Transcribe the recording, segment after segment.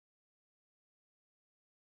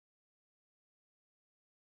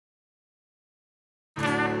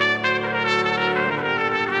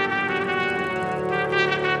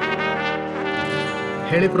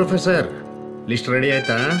ಹೇಳಿ professor, list ready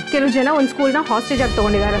ಆಯ್ತಾ? ಕೆಲವು ಜನ ಒಂದು ಸ್ಕೂಲ್ನ ಹಾಸ್ಟೇಜ್ ಆಗಿ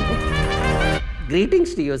ತಗೊಂಡಿದಾರಂತೆ.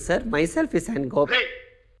 Greetings to you sir, myself is and Gopi.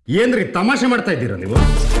 ಏನ್ರಿ ತಮಾಷೆ ಮಾಡ್ತಾ ಇದ್ದೀರಾ ನೀವು?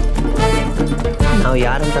 ನಾವು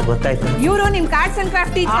ಯಾರಂತ ಗೊತ್ತಾಯ್ತು? ಇವರು ನಿಮ್ಮ arts and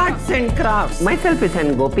craft teacher. Arts and craft. Myself is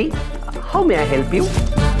and Gopi. How may I help you?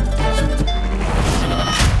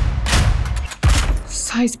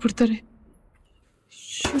 ಸಾಯಿಸ್ಬಿಡ್ತಾರೆ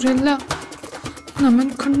ಇವರೆಲ್ಲ,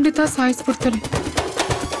 ನಮ್ಮನ್ನು ಖಂಡಿತ ಸಾಯಿಸ್ಬಿಡ್ತಾರೆ.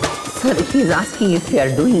 Sir, he is asking if we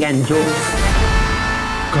are doing an joke.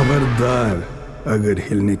 खबरदार अगर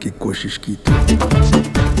हिलने की कोशिश की तो.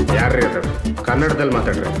 ಯಾರ್ರೀ ಅದು? ಕನ್ನಡದಲ್ಲಿ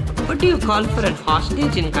ಮಾತಾಡ್ರಿ. What do you call for a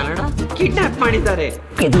hostage in Kannada? Kidnap ಮಾಡಿದ್ದಾರೆ.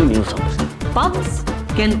 ಇದು news. Pubs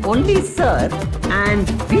can only serve and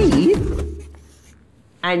beer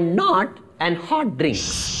and not an hot drink.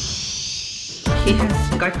 He has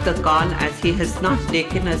cut the call as he has not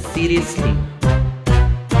taken us seriously.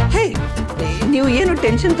 Hey, ನೀವು ಏನು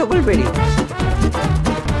tension ತಗೊಳ್ಬೇಡಿ.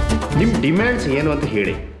 ನಿಮ್ಮ demands ಏನು ಅಂತ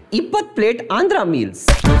ಹೇಳಿ. 20 plate Andhra meals.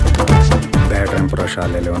 ಬ್ಯಾಟ್ರಾಂಪುರ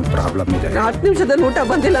ಶಾಲೆಯಲ್ಲಿ ಒಂದು ಪ್ರಾಬ್ಲಮ್ ಇದೆ. 10 ನಿಮಿಷದಲ್ಲಿ ಊಟ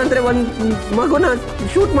ಬಂದಿಲ್ಲ ಅಂದ್ರೆ ಒಂದು ಮಗುನ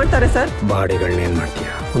ಶೂಟ್ ಮಾಡ್ತಾರೆ ಸರ್. ಬಾಡಿಗಳನ್ನ ಏನ್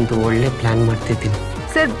ಮಾಡ್ತೀಯಾ? ಒಂದು ಒಳ್ಳೆ ಪ್ಲಾನ್ ಮಾಡ್ತಿದ್ದೀನಿ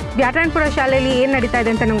ಸರ್. ಬ್ಯಾಟ್ರಾನ್ಪುರ ಶಾಲೆಯಲ್ಲಿ ಏನು ನಡೀತಾ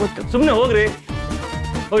ಇದೆ ಅಂತ ನಂಗೆ ಗೊತ್ತು. ಸುಮ್ಮನೆ ಹೋಗ್ರಿ,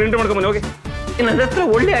 ಹೋಗಿ ಎಂಟ್ರಿ ಮಾಡ್ಕೊಂಬನ್ನಿ ಹೋಗಿ. ನನ್ನ ಹತ್ರ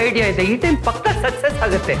ಒಳ್ಳೆ ಐಡಿಯಾ ಇದೆ, ಈ ಟೈಮ್ ಪಕ್ಕ ಸಕ್ಸಸ್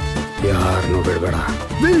ಆಗುತ್ತೆ. ಯಾರನ್ನೂ ಬಿಡಬೇಡ.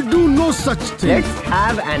 We'll do no such thing. Let's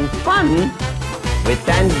have an fun with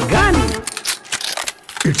a gun.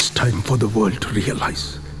 It's time for the world to realize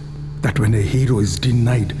that when a hero is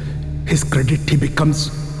denied his credit, he becomes